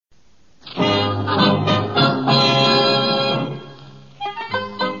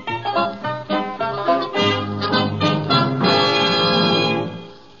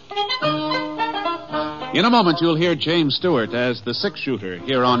In a moment, you'll hear James Stewart as the six-shooter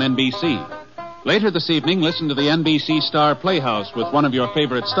here on NBC. Later this evening, listen to the NBC Star Playhouse with one of your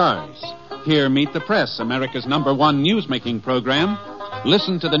favorite stars. Here, Meet the Press, America's #1 newsmaking program.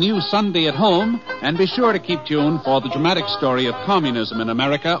 Listen to the new Sunday at Home, and be sure to keep tuned for the dramatic story of communism in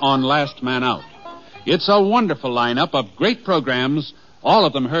America on Last Man Out. It's a wonderful lineup of great programs, all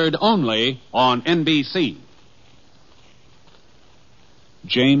of them heard only on NBC.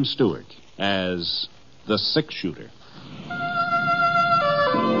 James Stewart as the six-shooter.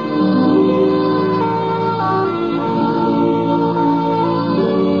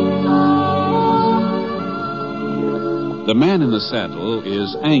 The man in the saddle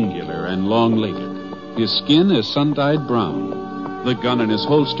is angular and long-legged. His skin is sun-dyed brown. The gun in his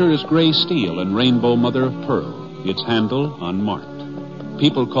holster is gray steel and rainbow mother of pearl, its handle unmarked.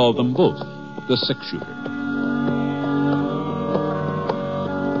 People call them both the six-shooter.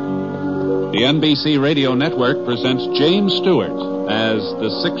 The NBC Radio Network presents James Stewart as the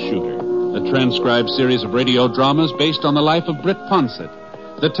six-shooter, a transcribed series of radio dramas based on the life of Britt Ponsett,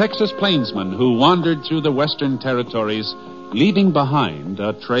 the Texas plainsman who wandered through the western territories, leaving behind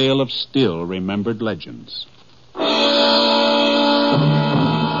a trail of still-remembered legends.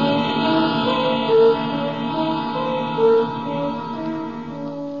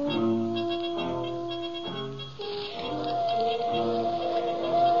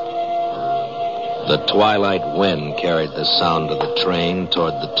 The twilight wind carried the sound of the train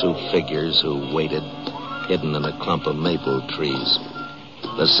toward the two figures who waited, hidden in a clump of maple trees.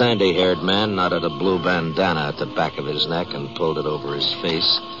 The sandy-haired man knotted a blue bandana at the back of his neck and pulled it over his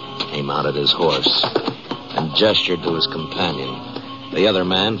face. He mounted his horse and gestured to his companion. The other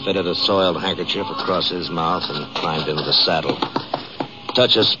man fitted a soiled handkerchief across his mouth and climbed into the saddle. A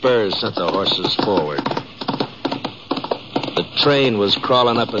touch of spurs sent the horses forward. The train was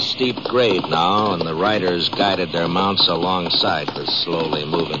crawling up a steep grade now, and the riders guided their mounts alongside the slowly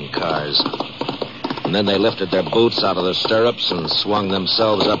moving cars. And then they lifted their boots out of the stirrups and swung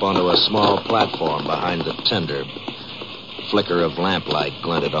themselves up onto a small platform behind the tender. A flicker of lamplight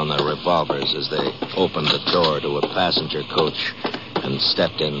glinted on their revolvers as they opened the door to a passenger coach and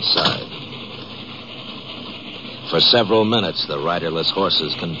stepped inside. For several minutes, the riderless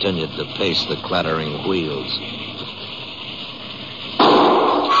horses continued to pace the clattering wheels.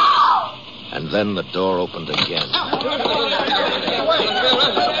 And then the door opened again.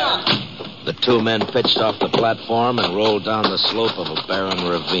 The two men pitched off the platform and rolled down the slope of a barren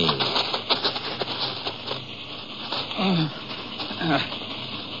ravine.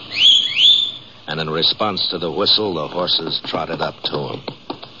 And in response to the whistle, the horses trotted up to him.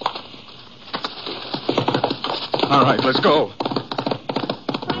 All right, let's go.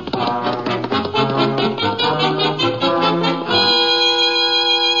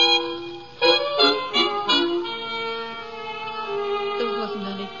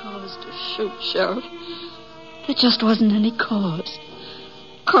 Sheriff. There just wasn't any cause.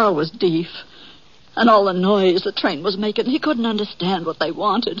 Carl was deaf. And all the noise the train was making, he couldn't understand what they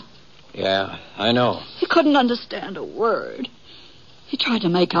wanted. Yeah, I know. He couldn't understand a word. He tried to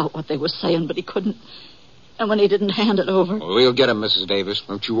make out what they were saying, but he couldn't. And when he didn't hand it over... Well, we'll get him, Mrs. Davis.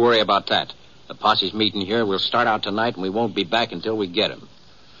 Don't you worry about that. The posse's meeting here. We'll start out tonight, and we won't be back until we get him.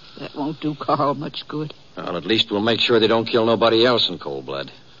 That won't do Carl much good. Well, at least we'll make sure they don't kill nobody else in cold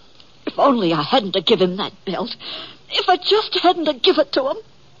blood. If only I hadn't to give him that belt. If I just hadn't to give it to him.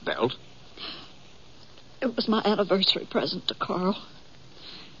 Belt? It was my anniversary present to Carl.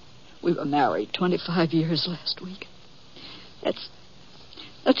 We were married 25 years last week. That's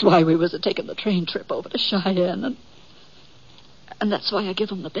why we was taking the train trip over to Cheyenne, and that's why I give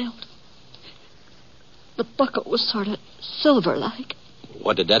him the belt. The buckle was sort of silver-like.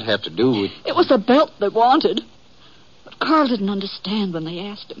 What did that have to do with... It was the belt they wanted. But Carl didn't understand when they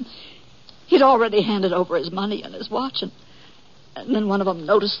asked him. He'd already handed over his money and his watch, and then one of them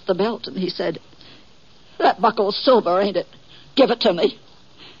noticed the belt, and he said, "That buckle's silver, ain't it? Give it to me."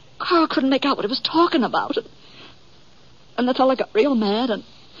 Carl couldn't make out what he was talking about. And the fella got real mad,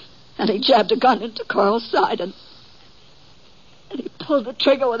 and he jabbed a gun into Carl's side, and he pulled the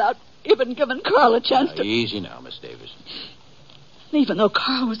trigger without even giving Carl a chance to... Easy now, Miss Davis. And even though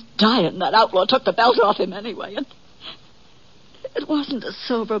Carl was dying, that outlaw took the belt off him anyway, and... It wasn't a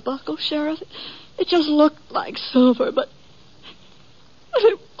silver buckle, Sheriff. It just looked like silver, but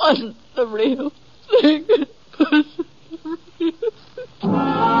it wasn't the real thing.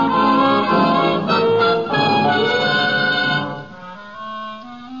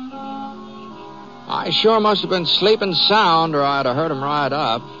 I sure must have been sleeping sound, or I'd have heard him ride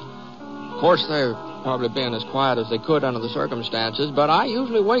up. Of course, there probably being as quiet as they could under the circumstances, but I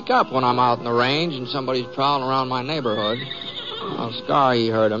usually wake up when I'm out in the range and somebody's prowling around my neighborhood. Well, Scar, he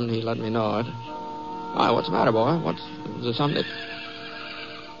heard him, and he let me know it. Why, what's the matter, boy? Is there something?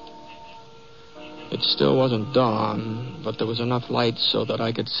 It still wasn't dawn, but there was enough light so that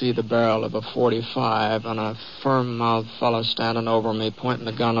I could see the barrel of a .45 and a firm-mouthed fellow standing over me, pointing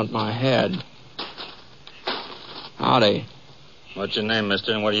the gun at my head. Howdy. What's your name,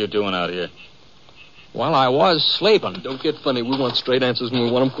 mister, and what are you doing out here? Well, I was sleeping. Don't get funny. We want straight answers, and we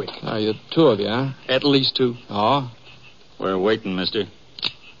want them quick. Oh, you two of you, huh? At least two. Oh? We're waiting, mister.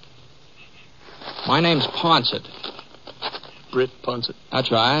 My name's Ponsett. Britt Ponsett. That's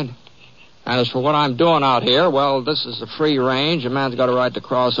right. And as for what I'm doing out here, well, this is a free range. A man's got a right to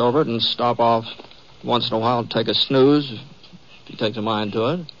cross over it and stop off once in a while and take a snooze if he takes a mind to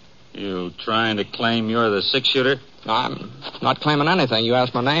it. You trying to claim you're the six-shooter? I'm not claiming anything. You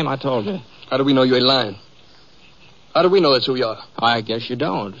asked my name, I told you. How do we know you ain't lying? How do we know that's who you are? I guess you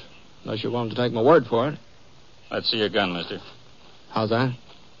don't, unless you're willing to take my word for it. Let's see your gun, mister. How's that?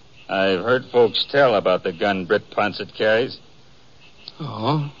 I've heard folks tell about the gun Britt Ponsett carries.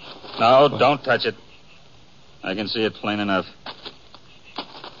 Oh? No, don't touch it. I can see it plain enough.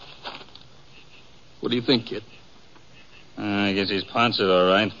 What do you think, kid? I guess he's Ponsett, all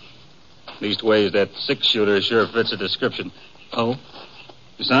right. Leastways, that six-shooter sure fits the description. Oh?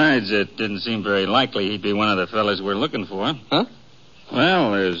 Besides, it didn't seem very likely he'd be one of the fellas we're looking for. Huh?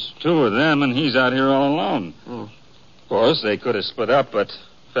 Well, there's two of them, and he's out here all alone. Oh. Of course, they could have split up, but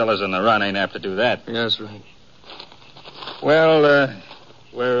fellas on the run ain't apt to do that. Yeah, that's right. Well,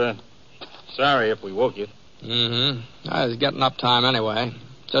 we're sorry if we woke you. Mm-hmm. I was getting up time anyway.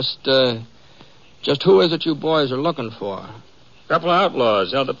 Just who is it you boys are looking for? A couple of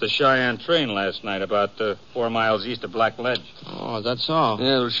outlaws held up the Cheyenne train last night about 4 miles east of Black Ledge. Oh, is that so? Yeah,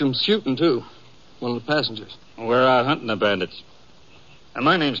 there was some shooting, too. One of the passengers. We're out hunting the bandits. And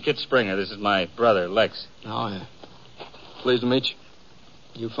my name's Kit Springer. This is my brother, Lex. Oh, yeah. Pleased to meet you.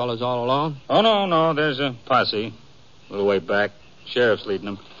 You fellas all alone? Oh, no. There's a posse. A little way back. Sheriff's leading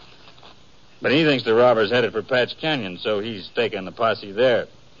them. But he thinks the robbers headed for Patch Canyon, so he's taking the posse there.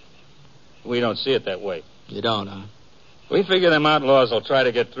 We don't see it that way. You don't, huh? We figure them outlaws will try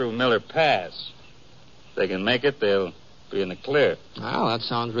to get through Miller Pass. If they can make it, they'll be in the clear. Well, that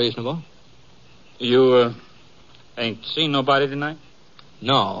sounds reasonable. You, ain't seen nobody tonight?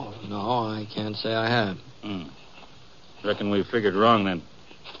 No, I can't say I have. Reckon we figured wrong, then.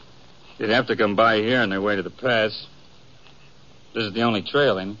 They'd have to come by here on their way to the pass. This is the only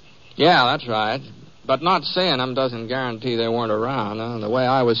trail, ain't it? Yeah, that's right. But not seeing them doesn't guarantee they weren't around. The way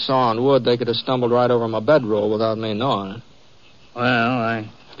I was sawing wood, they could have stumbled right over my bedroll without me knowing it. Well, I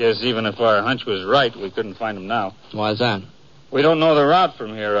guess even if our hunch was right, we couldn't find them now. Why's that? We don't know the route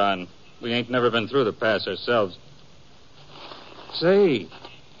from here on. We ain't never been through the pass ourselves. Say,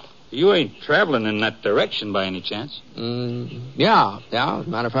 you ain't traveling in that direction by any chance? Yeah. As a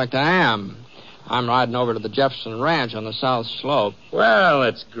matter of fact, I am. I'm riding over to the Jefferson Ranch on the south slope. Well,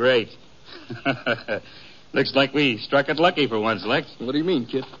 that's great. Looks like we struck it lucky for once, Lex. What do you mean,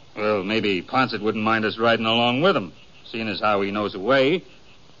 kid? Well, maybe Ponsett wouldn't mind us riding along with him, seeing as how he knows the way.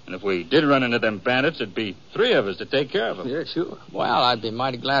 And if we did run into them bandits, it'd be 3 of us to take care of them. Yeah, sure. Well, I'd be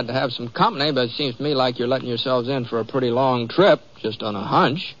mighty glad to have some company, but it seems to me like you're letting yourselves in for a pretty long trip, just on a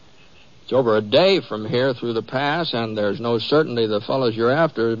hunch. It's over a day from here through the pass, and there's no certainty the fellows you're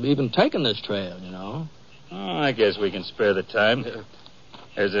after have even taken this trail, you know. Oh, I guess we can spare the time. Yeah.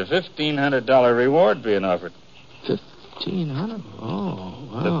 There's a $1,500 reward being offered. $1,500? Oh,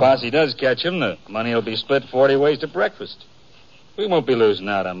 wow. If the posse does catch him, the money will be split 40 ways to breakfast. We won't be losing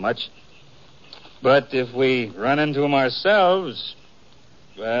out on much. But if we run into him ourselves,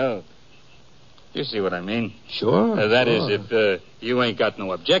 well, you see what I mean. Sure. That is, if you ain't got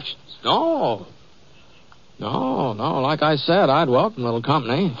no objections. No. Like I said, I'd welcome a little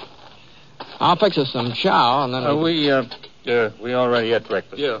company. I'll fix us some chow, and then... we already had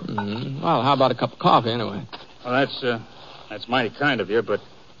breakfast. Yeah. Mm-hmm. Well, how about a cup of coffee, anyway? Well, that's mighty kind of you, but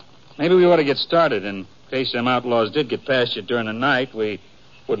maybe we ought to get started. In case them outlaws did get past you during the night, we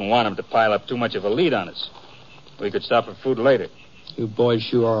wouldn't want them to pile up too much of a lead on us. We could stop for food later. You boys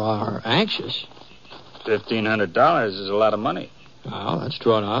sure are anxious. $1,500 is a lot of money. Well, that's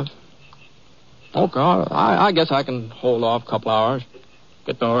true enough. Okay, I guess I can hold off a couple hours.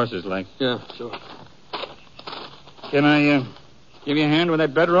 Get the horses, Lex. Yeah, sure. Can I give you a hand with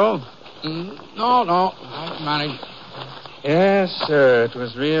that bedroll? No. I can manage. Yes, sir. It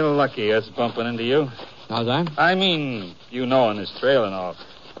was real lucky us bumping into you. How's that? I mean, you knowing this trail and all.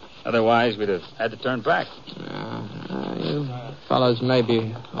 Otherwise, we'd have had to turn back. You fellas may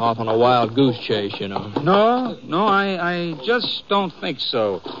be off on a wild goose chase, you know. No, I just don't think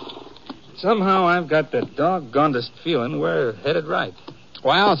so. Somehow I've got the doggonedest feeling we're headed right.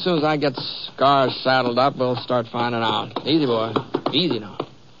 Well, as soon as I get Scars saddled up, we'll start finding out. Easy, boy. Easy now.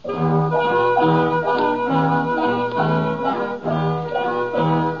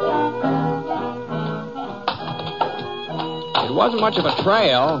 It wasn't much of a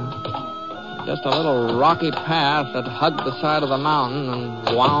trail. Just a little rocky path that hugged the side of the mountain and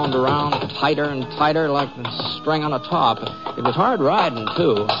wound around tighter and tighter like a string on a top. It was hard riding,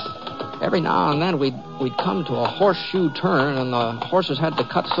 too. Every now and then we'd come to a horseshoe turn, and the horses had to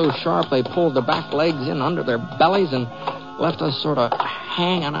cut so sharp they pulled the back legs in under their bellies and left us sort of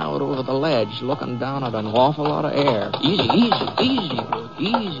hanging out over the ledge, looking down at an awful lot of air. Easy now.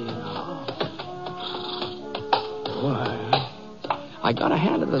 Boy, I got a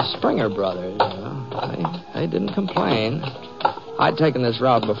hand of the Springer brothers. They didn't complain. I'd taken this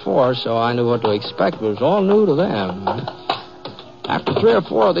route before, so I knew what to expect. It was all new to them. After 3 or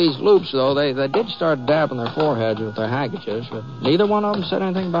 4 of these loops, though, they did start dabbing their foreheads with their handkerchiefs, but neither one of them said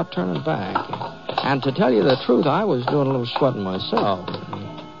anything about turning back. And to tell you the truth, I was doing a little sweating myself.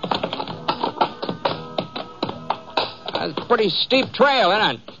 That's a pretty steep trail,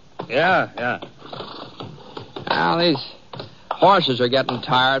 isn't it? Yeah. Well, these horses are getting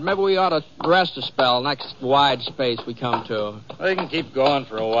tired. Maybe we ought to rest a spell next wide space we come to. They can keep going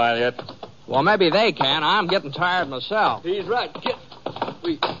for a while yet. Well, maybe they can. I'm getting tired myself. He's right, kid.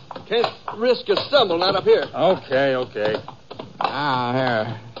 We can't risk a stumble, not up here. Okay.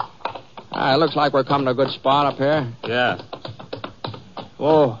 Here. It looks like we're coming to a good spot up here. Yeah.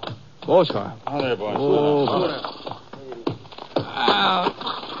 Whoa, Scar. Oh, there, boys.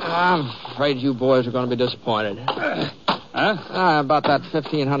 I'm afraid you boys are going to be disappointed. Huh? About that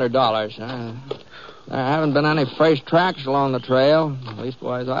 $1,500. There haven't been any fresh tracks along the trail.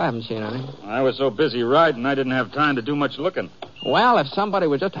 Leastwise, I haven't seen any. I was so busy riding, I didn't have time to do much looking. Well, if somebody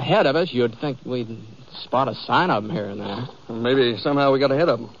was just ahead of us, you'd think we'd spot a sign of them here and there. Maybe somehow we got ahead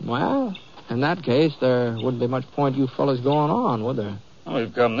of them. Well, in that case, there wouldn't be much point you fellas going on, would there? Well,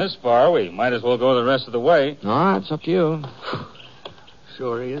 we've come this far. We might as well go the rest of the way. All right, it's up to you.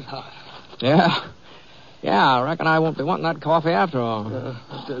 Sure he is hot. Yeah, I reckon I won't be wanting that coffee after all.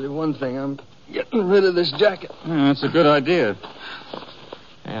 I'll tell you one thing. I'm getting rid of this jacket. Yeah, that's a good idea.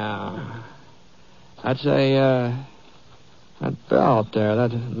 Yeah. That's that belt there.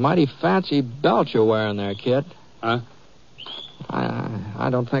 That mighty fancy belt you're wearing there, kid. Huh? I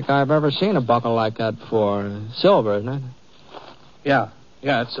don't think I've ever seen a buckle like that before. Silver, isn't it? Yeah,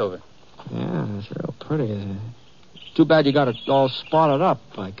 it's silver. Yeah, it's real pretty. Too bad you got it all spotted up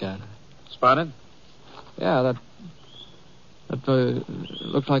like that. Spotted? Yeah, that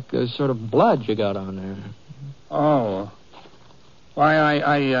looks like a sort of blood you got on there. Oh. Why,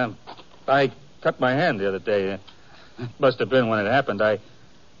 I cut my hand the other day. It must have been when it happened. I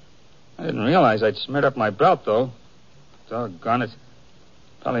didn't realize I'd smeared up my belt, though. Doggone it.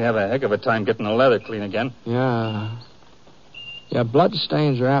 Probably have a heck of a time getting the leather clean again. Yeah, blood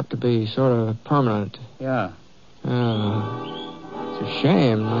stains are apt to be sort of permanent. Yeah. It's a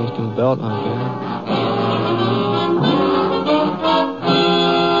shame. Nice new belt like that.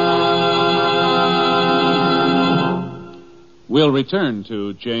 We'll return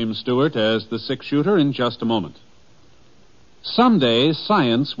to James Stewart as the six-shooter in just a moment. Someday,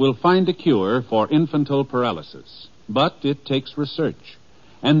 science will find a cure for infantile paralysis, but it takes research.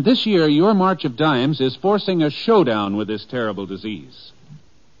 And this year, your March of Dimes is forcing a showdown with this terrible disease.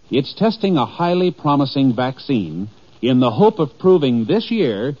 It's testing a highly promising vaccine in the hope of proving this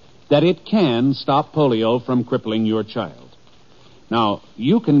year that it can stop polio from crippling your child. Now,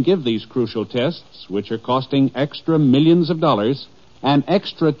 you can give these crucial tests, which are costing extra millions of dollars, an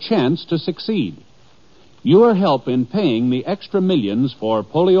extra chance to succeed. Your help in paying the extra millions for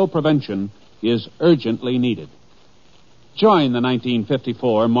polio prevention is urgently needed. Join the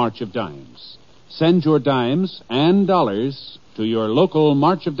 1954 March of Dimes. Send your dimes and dollars to your local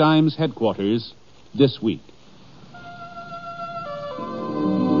March of Dimes headquarters this week.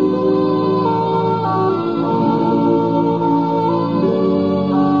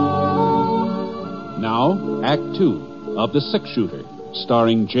 Now, Act 2 of The Six-Shooter,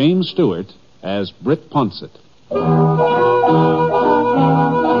 starring James Stewart as Britt Ponsett.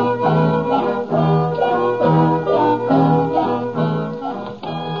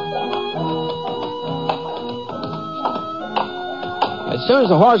 As soon as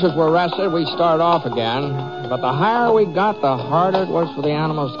the horses were rested, we started off again. But the higher we got, the harder it was for the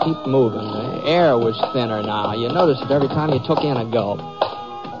animals to keep moving. The air was thinner now. You noticed it every time you took in a gulp.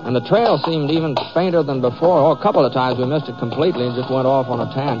 And the trail seemed even fainter than before. Oh, a couple of times we missed it completely and just went off on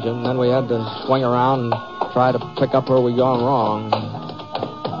a tangent. And then we had to swing around and try to pick up where we'd gone wrong.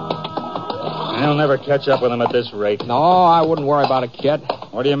 I'll never catch up with him at this rate. No, I wouldn't worry about it, Kit.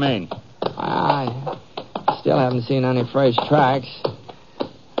 What do you mean? I still haven't seen any fresh tracks.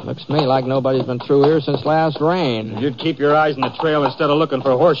 Looks to me like nobody's been through here since last rain. If you'd keep your eyes on the trail instead of looking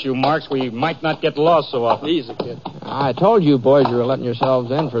for horseshoe marks, we might not get lost so often. Easy, kid. I told you boys you were letting yourselves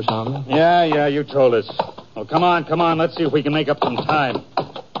in for something. Yeah, you told us. Well, come on. Let's see if we can make up some time.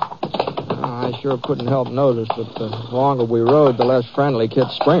 I sure couldn't help notice that the longer we rode, the less friendly Kit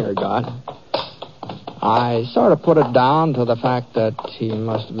Springer got. I sort of put it down to the fact that he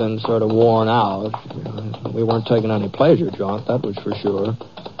must have been sort of worn out. We weren't taking any pleasure jaunt, that was for sure.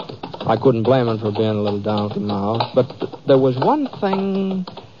 I couldn't blame him for being a little down at the mouth. But there was one thing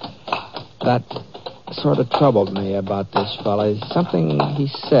that sort of troubled me about this fella. Something he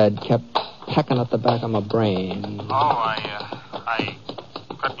said kept pecking at the back of my brain. Oh, I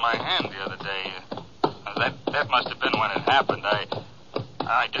cut my hand the other day. That must have been when it happened.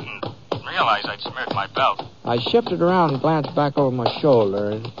 I didn't realize I'd smeared my belt. I shifted around and glanced back over my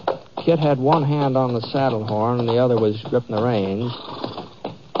shoulder. Kit had one hand on the saddle horn and the other was gripping the reins.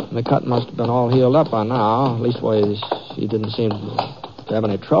 The cut must have been all healed up by now. Leastways, he didn't seem to have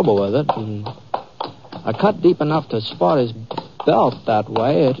any trouble with it. And a cut deep enough to spot his belt that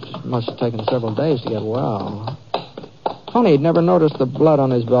way, it must have taken several days to get well. Funny, he'd never noticed the blood on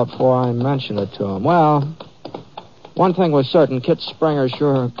his belt before I mentioned it to him. Well, one thing was certain, Kit Springer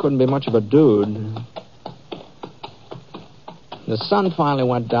sure couldn't be much of a dude. The sun finally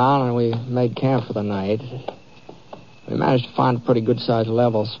went down and we made camp for the night. We managed to find a pretty good-sized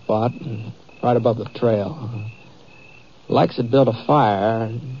level spot right above the trail. Lex had built a fire.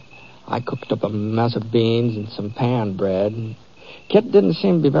 I cooked up a mess of beans and some pan bread. Kit didn't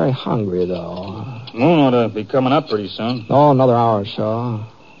seem to be very hungry, though. Moon ought to be coming up pretty soon. Oh, another hour or so.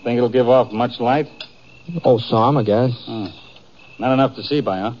 Think it'll give off much light? Oh, some, I guess. Not enough to see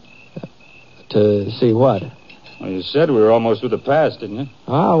by, huh? To see what? Well, you said we were almost through the pass, didn't you?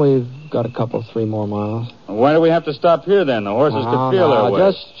 Oh, we've got a couple, 3 more miles. Well, why do we have to stop here, then? The horses could feel their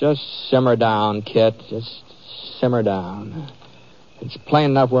way. Just simmer down, Kit. Just simmer down. It's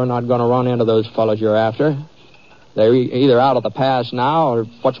plain enough we're not going to run into those fellows you're after. They're either out of the pass now, or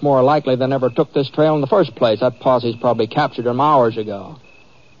what's more likely, they never took this trail in the first place. That posse's probably captured them hours ago.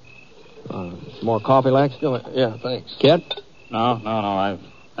 Some more coffee, Lex? Yeah, thanks. Kit? No, I've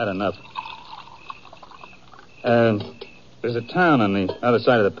had enough. There's a town on the other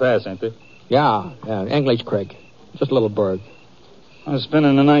side of the pass, ain't there? Yeah, English Creek. Just a little burg.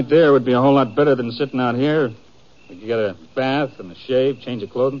 Spending the night there would be a whole lot better than sitting out here. We could get a bath and a shave, change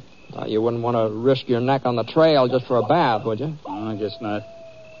of clothing. You wouldn't want to risk your neck on the trail just for a bath, would you? No, I guess not.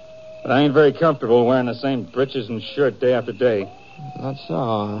 But I ain't very comfortable wearing the same breeches and shirt day after day. That's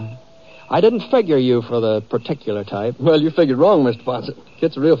so. I didn't figure you for the particular type. Well, you figured wrong, Mr. Fawcett.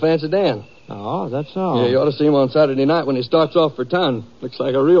 Kit's a real fancy Dan. Oh, that's so. Yeah, you ought to see him on Saturday night when he starts off for town. Looks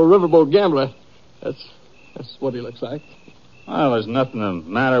like a real riverboat gambler. That's what he looks like. Well, there's nothing the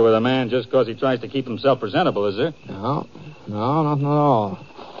matter with a man just because he tries to keep himself presentable, is there? No, nothing at all.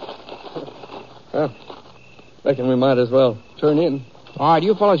 Well, reckon we might as well turn in. All right,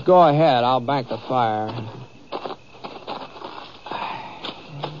 you fellas go ahead. I'll bank the fire.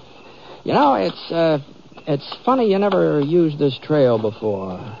 You know, it's funny you never used this trail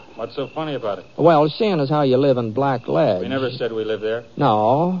before. What's so funny about it? Well, seeing as how you live in Black Ledge. We never said we lived there.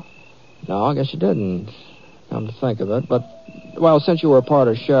 No, I guess you didn't. Come to think of it. But, well, since you were a part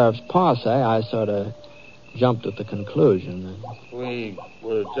of Sheriff's posse, I sort of jumped at the conclusion that... We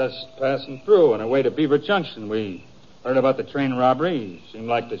were just passing through on our way to Beaver Junction. We heard about the train robbery. Seemed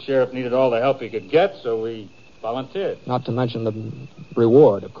like the sheriff needed all the help he could get, so we volunteered. Not to mention the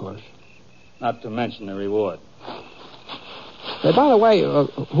reward, of course. Not to mention the reward. Hey, by the way,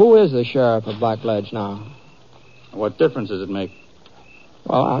 who is the sheriff of Black Ledge now? What difference does it make?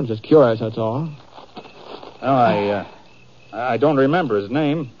 Well, I'm just curious, that's all. Oh, I don't remember his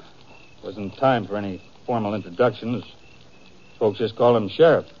name. Wasn't time for any formal introductions. Folks just call him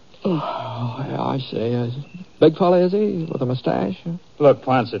Sheriff. Oh, yeah, I see. Big fella, is he, with a mustache? Look,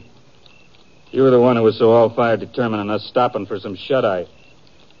 Poncet, you were the one who was so all-fired determined on us stopping for some shut-eye.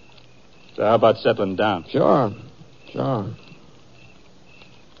 So how about settling down? Sure.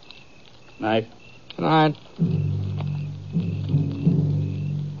 Night. Good night.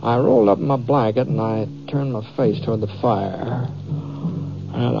 I rolled up in my blanket and I turned my face toward the fire.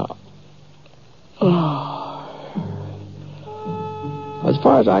 And as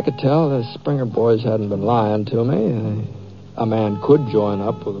far as I could tell, the Springer boys hadn't been lying to me. a man could join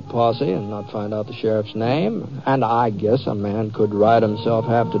up with a posse and not find out the sheriff's name. And I guess a man could ride himself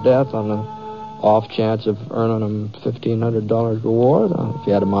half to death on the off chance of earning him $1,500 reward if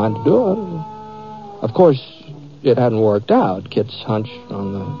he had a mind to do it. Of course, it hadn't worked out. Kit's hunch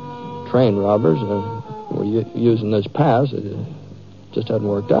on the train robbers were using this pass. It just hadn't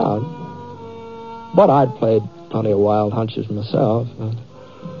worked out. But I'd played plenty of wild hunches myself.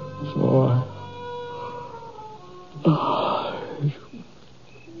 So,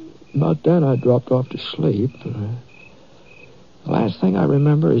 about then, I dropped off to sleep. The last thing I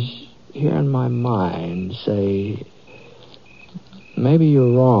remember is hearing my mind say, maybe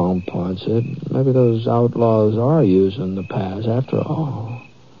you're wrong, Poinsett. Maybe those outlaws are using the pass after all.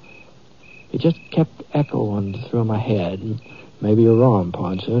 It just kept echoing through my head. Maybe you're wrong,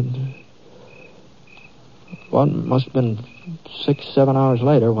 Poinsett. Well, it must have been 6-7 hours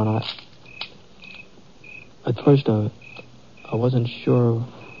later when At first, I wasn't sure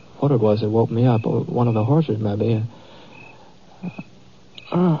what it was that woke me up. One of the horses, maybe.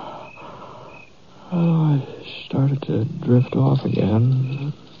 I started to drift off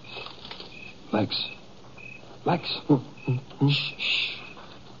again. Lex. Shh.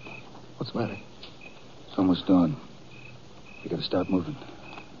 What's the matter? It's almost dawn. We gotta start moving.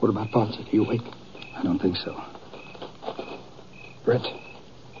 What about Poinsett? Are you awake? I don't think so. Brett.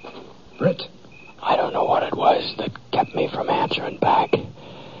 I don't know what it was that kept me from answering back.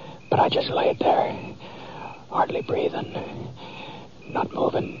 But I just laid there, hardly breathing, not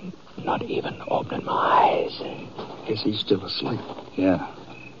moving, not even opening my eyes. Guess he's still asleep. Yeah.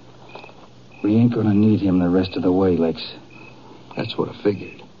 We ain't gonna need him the rest of the way, Lex. That's what I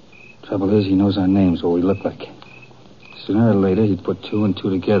figured. Trouble is, he knows our names, what we look like. Sooner or later, he'd put 2 and 2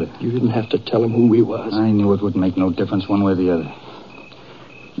 together. You didn't have to tell him who we was. I knew it wouldn't make no difference one way or the other.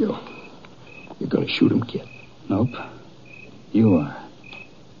 You're gonna shoot him, kid? Nope. You are.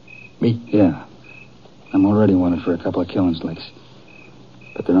 Me? Yeah. I'm already wanted for a couple of killings, Lex.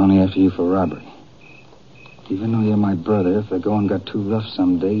 But they're only after you for robbery. Even though you're my brother, if the going got too rough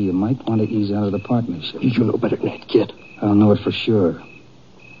someday, you might want to ease out of the partnership. You know better than that, kid. I'll know it for sure.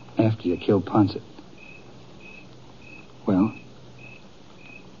 After you kill Poinsett. Well?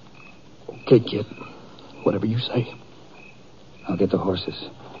 Okay, kid. Whatever you say. I'll get the horses.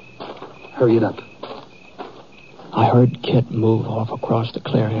 Hurry it up. I heard Kit move off across the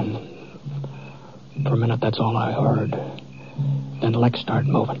clearing. For a minute, that's all I heard. Then Lex started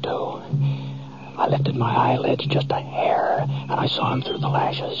moving, too. I lifted my eyelids just a hair, and I saw him through the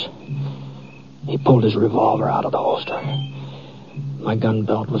lashes. He pulled his revolver out of the holster. My gun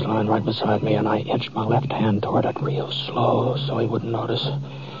belt was lying right beside me, and I inched my left hand toward it real slow so he wouldn't notice.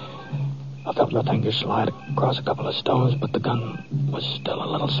 I felt my fingers slide across a couple of stones, but the gun was still a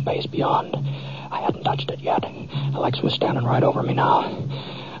little space beyond. I hadn't touched it yet. Lex was standing right over me now.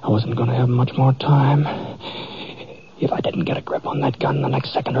 I wasn't going to have much more time. If I didn't get a grip on that gun the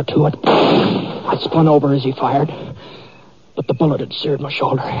next second or two, I spun over as he fired. But the bullet had seared my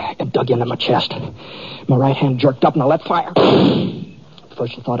shoulder and dug into my chest. My right hand jerked up and I let fire. At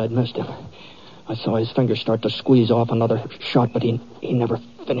first I thought I'd missed him. I saw his fingers start to squeeze off another shot, but he never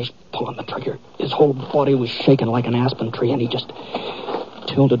finished pulling the trigger. His whole body was shaking like an aspen tree, and he just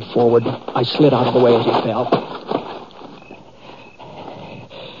tilted forward. I slid out of the way as he fell.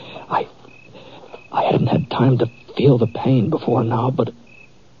 I hadn't had time to feel the pain before now, but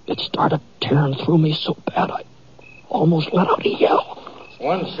it started tearing through me so bad I almost let out a yell.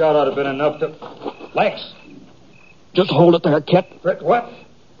 One shot ought to have been enough to... Lex! Just hold it there, Kit. What?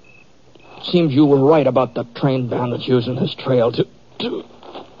 Seems you were right about the train bandits using this trail to...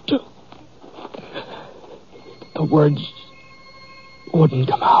 The words wouldn't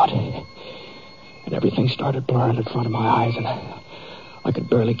come out. And everything started blurring in front of my eyes, and I could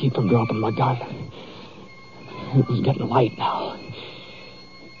barely keep from dropping my gun. It was getting light now.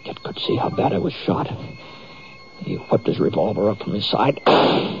 Kit could see how bad I was shot. He whipped his revolver up from his side.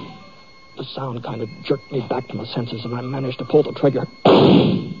 The sound kind of jerked me back to my senses, and I managed to pull the trigger.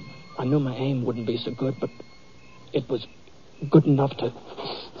 I knew my aim wouldn't be so good, but it was good enough to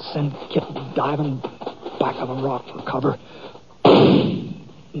send Kit diving back of a rock for cover.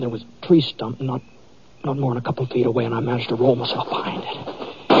 And there was a tree stump not more than a couple feet away, and I managed to roll myself behind it.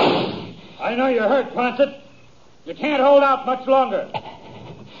 I know you're hurt, Poinsett. You can't hold out much longer.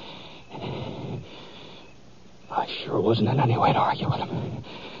 I sure wasn't in any way to argue with him.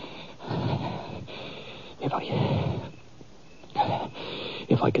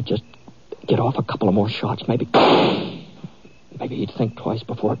 If I could just get off a couple of more shots, maybe he'd think twice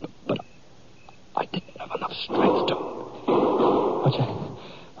before, but I didn't have enough strength to... What's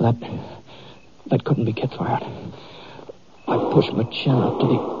that? That couldn't be Kit fired. I pushed my chin up to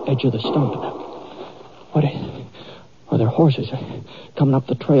the edge of the stump. What are there horses coming up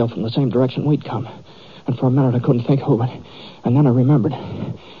the trail from the same direction we'd come? And for a minute I couldn't think who, and then I remembered.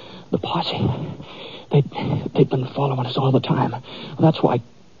 The posse. They'd been following us all the time. That's why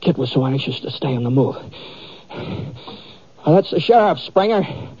Kit was so anxious to stay on the move. That's the sheriff, Springer.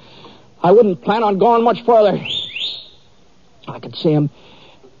 I wouldn't plan on going much further. I could see him.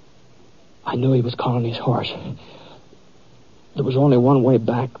 I knew he was calling his horse. There was only one way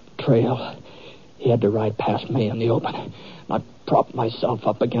back trail. He had to ride past me in the open. I propped myself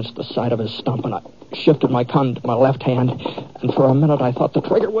up against the side of his stump, and I shifted my gun to my left hand, and for a minute I thought the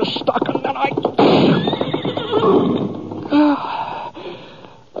trigger was stuck, and then I...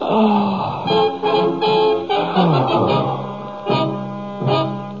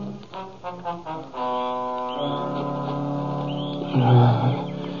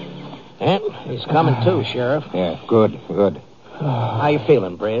 He's coming too, Sheriff. Yeah, good. How you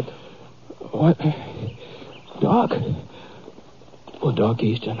feeling, Brad? What? Doc? Well, Doc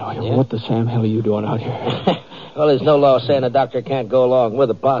Easton, Yeah? What the Sam hell are you doing out here? Well, there's no law saying a doctor can't go along with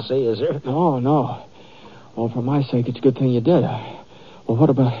a posse, is there? No. Well, for my sake, it's a good thing you did. Well,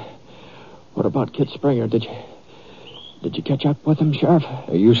 what about Kit Springer? Did you catch up with him, Sheriff?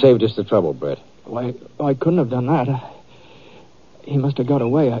 You saved us the trouble, Brett. Why, I couldn't have done that. He must have got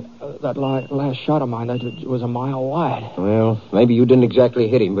away. That last shot of mine, that was a mile wide. Well, maybe you didn't exactly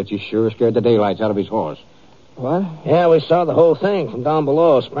hit him, but you sure scared the daylights out of his horse. What? Yeah, we saw the whole thing from down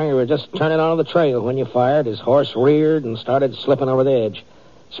below. Springer was just turning onto the trail when you fired. His horse reared and started slipping over the edge.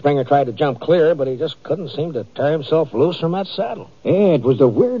 Springer tried to jump clear, but he just couldn't seem to tear himself loose from that saddle. Yeah, it was the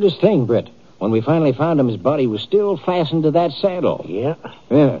weirdest thing, Brett. When we finally found him, his body was still fastened to that saddle. Yeah?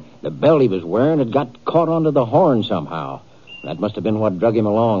 Yeah, the belt he was wearing had got caught onto the horn somehow. That must have been what drug him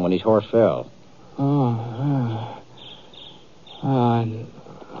along when his horse fell. I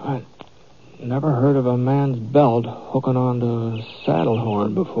never heard of a man's belt hooking onto a saddle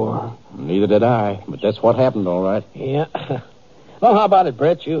horn before. Neither did I, but that's what happened, all right. Yeah. Well, how about it,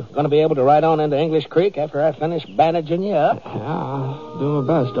 Brett? You going to be able to ride on into English Creek after I finish bandaging you up? Yeah, I'll do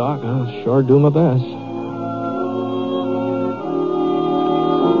my best, Doc. I'll sure do my best.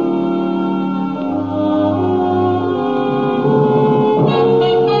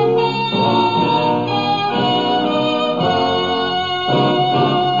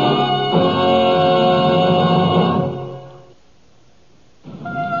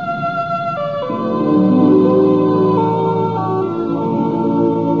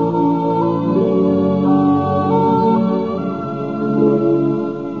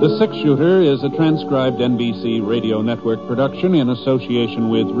 The Six Shooter is a transcribed NBC Radio Network production in association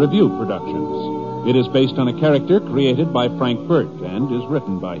with Review Productions. It is based on a character created by Frank Burt and is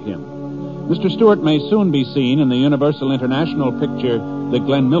written by him. Mr. Stewart may soon be seen in the Universal International picture The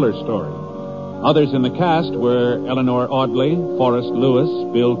Glenn Miller Story. Others in the cast were Eleanor Audley, Forrest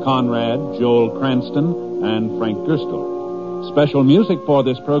Lewis, Bill Conrad, Joel Cranston, and Frank Gerstle. Special music for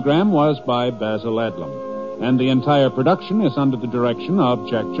this program was by Basil Adlam. And the entire production is under the direction of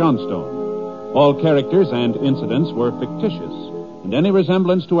Jack Johnstone. All characters and incidents were fictitious, and any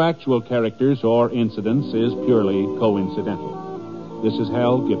resemblance to actual characters or incidents is purely coincidental. This is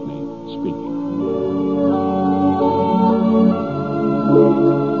Hal Gibney speaking.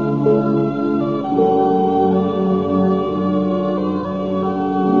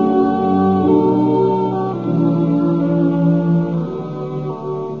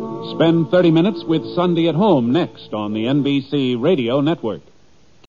 Spend 30 minutes with Sunday at Home next on the NBC Radio Network.